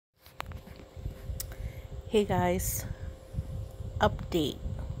Hey guys, update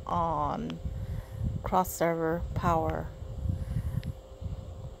on cross server power.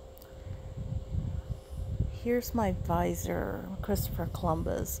 Here's my advisor, Christopher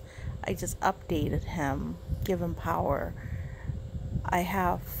Columbus. I just updated him, give him power. I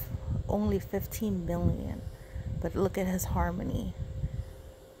have only 15 million, but look at his harmony.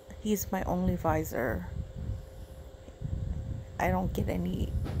 He's my only advisor. I don't get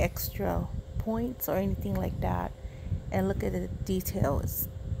any extra points or anything like that. And look at the details.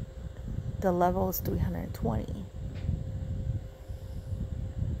 The level is 320.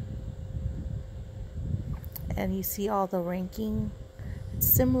 And you see all the ranking. It's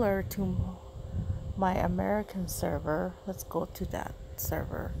similar to my American server. Let's go to that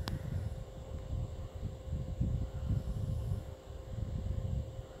server.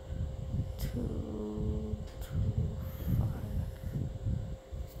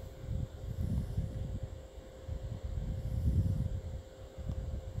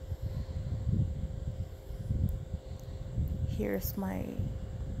 Here's my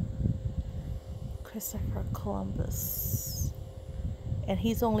Christopher Columbus, and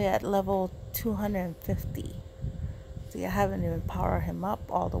he's only at level 250. See, I haven't even powered him up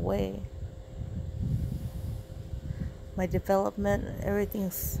all the way. My development,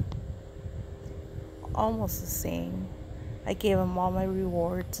 everything's almost the same. I gave him all my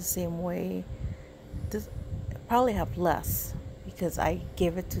rewards the same way. This probably have less because I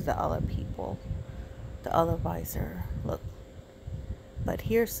gave it to the other people, the other advisor. Look. But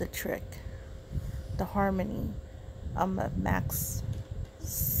here's the trick. The harmony. I'm at max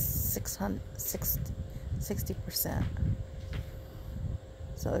 60%.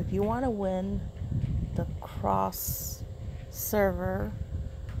 So if you want to win the cross server,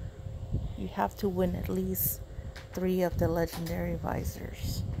 you have to win at least 3 of the legendary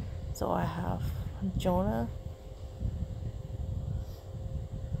advisors. So I have Jonah,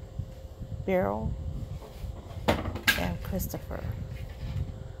 Beryl, and Christopher.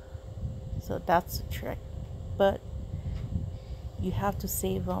 So that's the trick, but you have to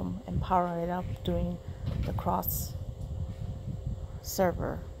save them and power it up during the cross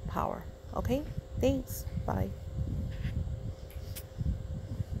server power. Okay, thanks, bye.